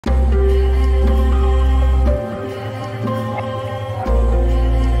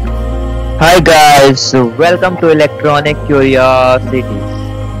Hi guys, welcome to Electronic Curiosities.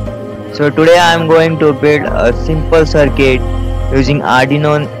 So today I am going to build a simple circuit using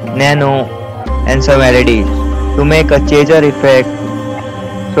Arduino Nano and some LEDs to make a chaser effect.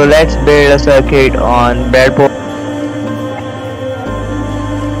 So let's build a circuit on breadboard.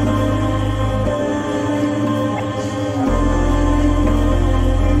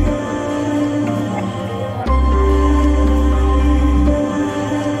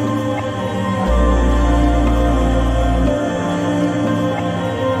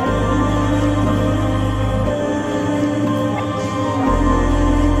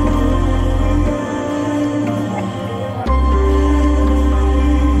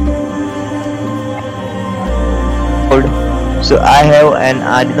 So I have an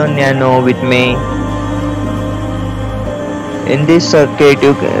Arduino Nano with me. In this circuit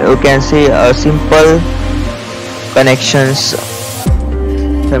you can see a simple connections.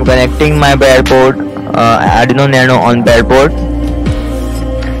 So I'm connecting my breadboard, Arduino Nano on breadboard.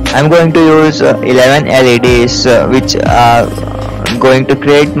 I'm going to use 11 LEDs which are going to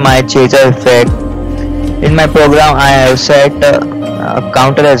create my chaser effect. In my program I have set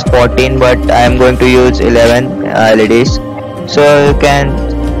counter as 14, but I am going to use 11 LEDs. So you can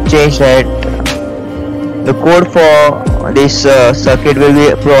change that. The code for this circuit will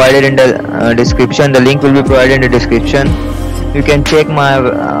be provided in the description. The link will be provided in the description. You can check my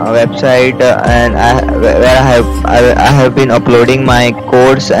website and where I have been uploading my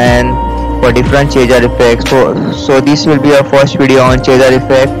codes and for different chaser effects. So this will be our first video on chaser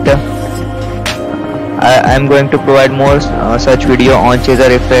effect. I am going to provide more such video on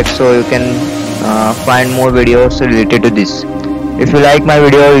chaser effect, so you can find more videos related to this. If you like my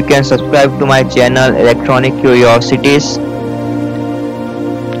video, you can subscribe to my channel Electronic Curiosities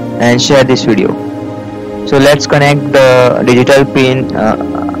and share this video. So let's connect the digital pin,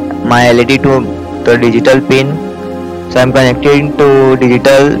 my LED to the digital pin. So I'm connecting to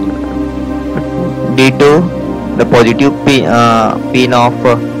digital D2, the positive pin of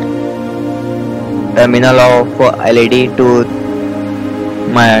terminal of LED to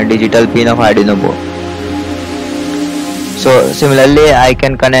my digital pin of Arduino board. So similarly I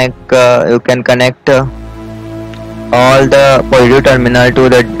can connect, you can connect all the positive terminal to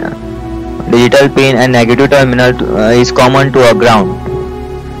the digital pin and negative terminal is common to a ground.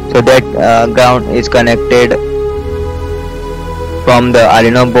 So that ground is connected from the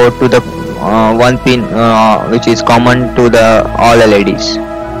Arduino board to the one pin which is common to the all LEDs.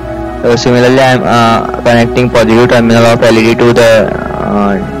 So similarly I am connecting positive terminal of LED to the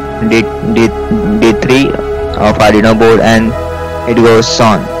D3 of Arduino board, and it goes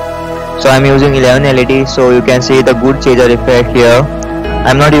on. So I'm using 11 LEDs, so you can see the good chaser effect here.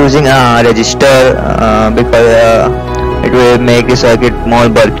 I'm not using a resistor because it will make the circuit more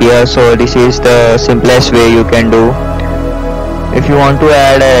bulkier. So this is the simplest way you can do. If you want to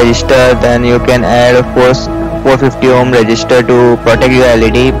add a resistor, then you can add a 450 ohm resistor to protect your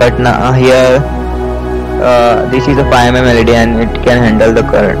LED, but now here this is a 5 mm LED and it can handle the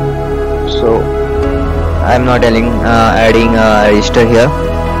current. So I'm not adding a resistor here.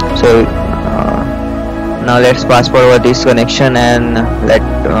 So now let's fast forward this connection and let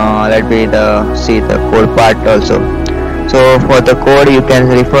me see the code part also. So for the code you can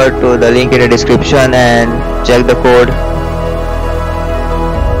refer to the link in the description and check the code.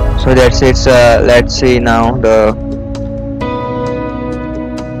 So that's it. Let's see now the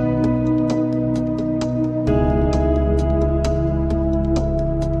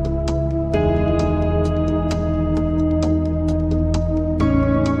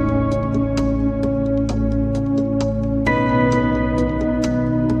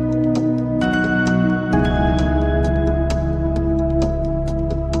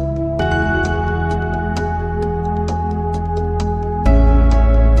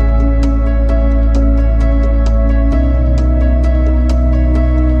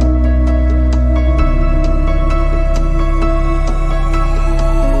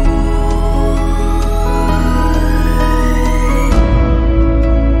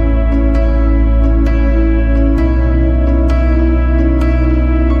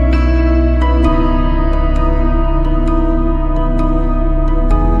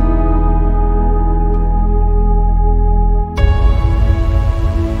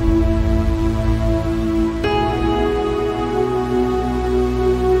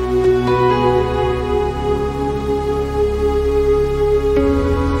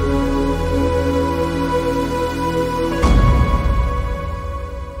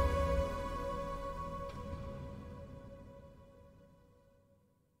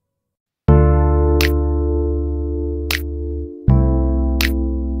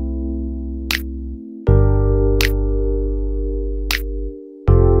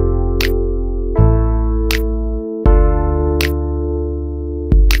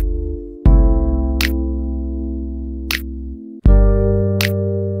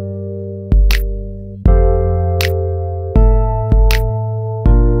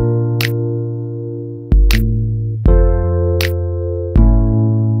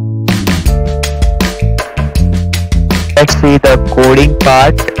let's see the coding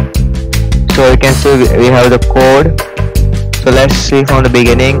part. So you can see we have the code. So let's see from the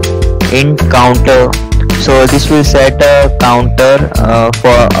beginning. Int counter. So this will set a counter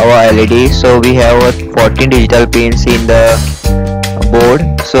for our LED. So we have 14 digital pins in the board.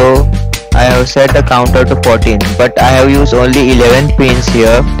 So I have set the counter to 14, but I have used only 11 pins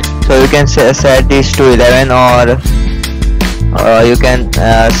here. So you can set this to 11, or you can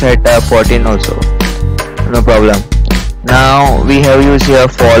set 14 also, no problem. Now we have used here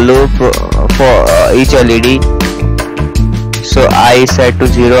for loop for each LED. So I is set to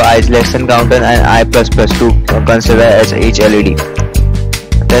 0, I is less than counter, and I plus plus to consider as each LED.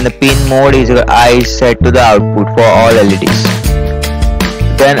 Then the pin mode is I is set to the output for all LEDs.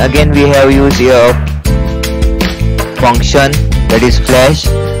 Then again we have used here function, that is flash,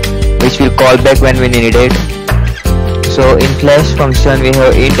 which will call back when we need it. So in flash function we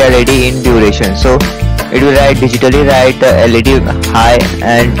have int LED in duration. So it will digitally write the LED high,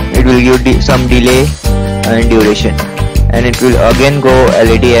 and it will give some delay and duration, and it will again go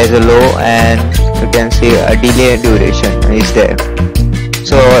LED as a low, and you can see a delay duration is there.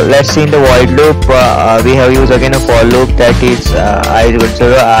 So let's see in the void loop. We have used again a for loop, that is I is equal to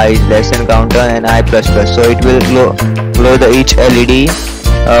 0, I is less than counter, and I plus plus. So it will glow the each LED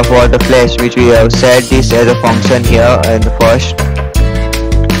for the flash, which we have set this as a function here in the first.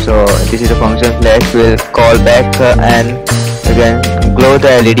 So this is a function flash, will call back and again glow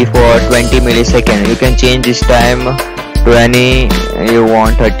the LED for 20 milliseconds. You can change this time to any you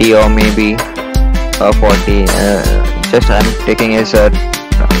want, 30 or maybe 40. Just I'm taking as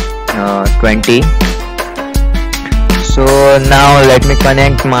 20. So now let me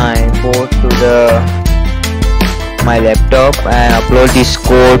connect my board to my laptop and upload this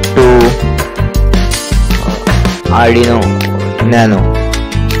code to Arduino Nano.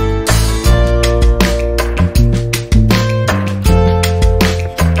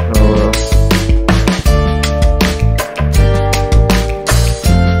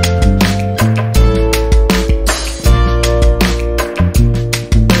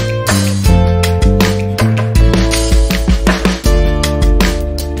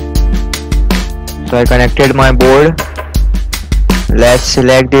 So I connected my board. Let's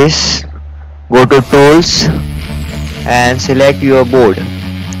select this, go to tools and select your board.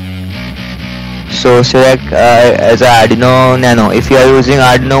 So select as Arduino Nano. If you are using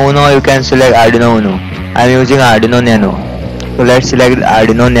Arduino Uno, you can select Arduino Uno. I am using Arduino Nano. So let's select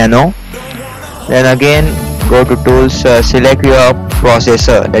Arduino Nano. Then again go to tools, select your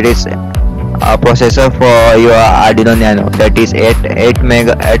processor, that is a processor for your Arduino Nano, that is 8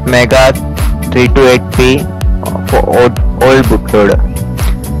 mega 328p for old bootloader,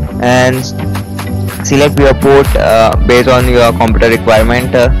 and select your port based on your computer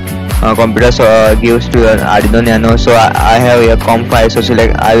requirement. Computer gives to your Arduino Nano. So I have a COM5, so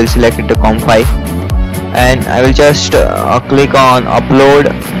I will select it to COM5, and I will just click on upload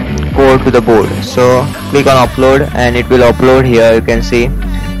code to the board. So click on upload and it will upload here, you can see,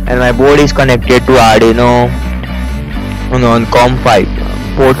 and my board is connected to Arduino on COM5,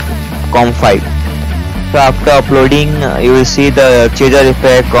 port COM5. So after uploading, you will see the chaser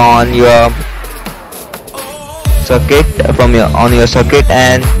effect on your circuit on your circuit,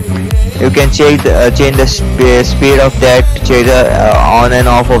 and you can change the speed of that chaser on and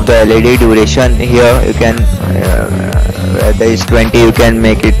off of the LED duration. Here you can there is 20, you can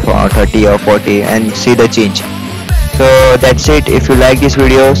make it for 30 or 40 and see the change. So that's it. If you like these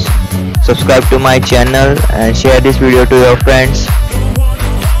videos, subscribe to my channel and share this video to your friends.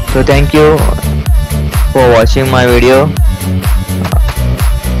 So thank you for watching my video.